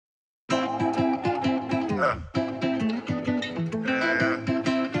Who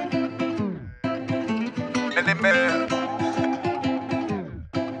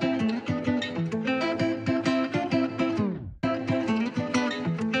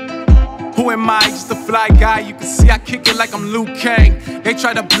am I? Just a fly guy. You can see I kick it like I'm Luke Kang. They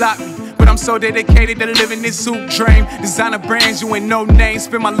try to block me, but I'm so dedicated to living this hoop dream. Designer brands, you ain't no name.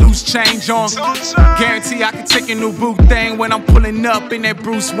 Spend my loose change on. Guarantee I can take a new boot thing when I'm pulling up in that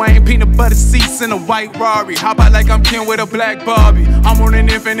Bruce Wayne. Peanut butter seats in a white Rari. How about like I'm Ken with a black Barbie? I'm on an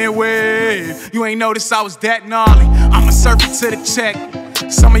infinite wave. You ain't noticed I was that gnarly. I'ma surf it to the check.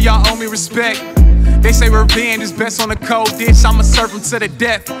 Some of y'all owe me respect. They say revenge is best on the cold dish. I'ma serve them to the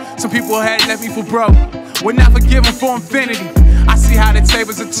death. Some people had left me for broke. Would not forgive them for infinity. I see how the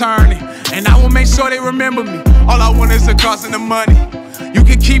tables are turning, and I will make sure they remember me. All I want is the cause and the money. You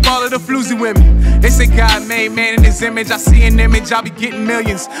can keep all of the floozy with me. They say God made man in his image. I see an image, I'll be getting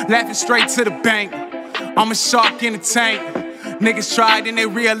millions. Laughing straight to the bank. I'm a shark in a tank. Niggas tried and they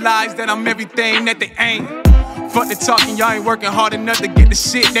realized that I'm everything that they ain't. Fuck the talking, y'all ain't working hard enough to get the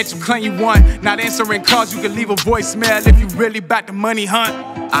shit that you claim you want. Not answering calls, you can leave a voicemail if you really bout the money hunt.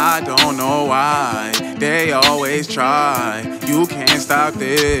 I don't know why they always try. You can't stop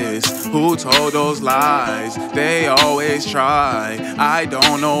this. Who told those lies? They always try. I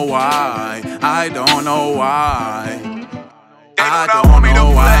don't know why. I don't know why. I don't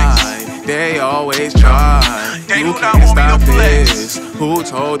know why they always try. You can't stop this. Who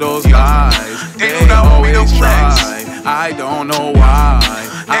told those lies? They always try. I don't know why.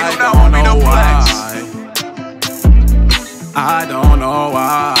 I don't know why. I don't know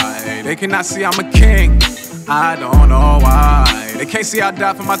why. They cannot see I'm a king. I don't know why. They can't see I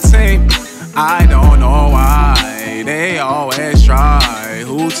die for my team. I don't know why. They always try.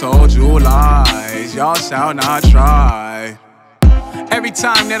 Who told you lies? Y'all shall not try. Every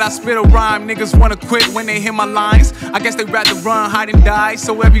time that I spit a rhyme, niggas wanna quit when they hear my lines. I guess they rather run, hide, and die.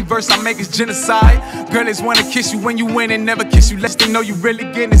 So every verse I make is genocide. Girls wanna kiss you when you win and never kiss you less they know you really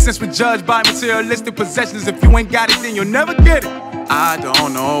getting it. Since we're judged by materialistic possessions, if you ain't got it, then you'll never get it. I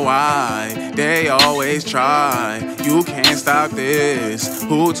don't know why they always try. You can't stop this.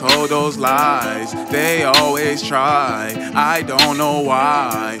 Who told those lies? They always try. I don't know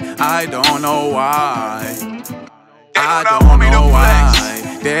why. I don't know why. I don't know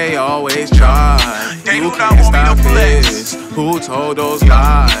why they always try. You can't stop this. Who told those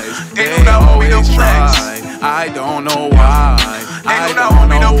lies? They always try. I don't know why. I don't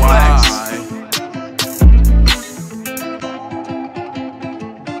know why.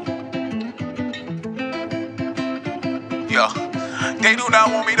 Yo, they do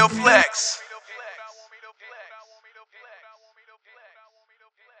not want me to flex.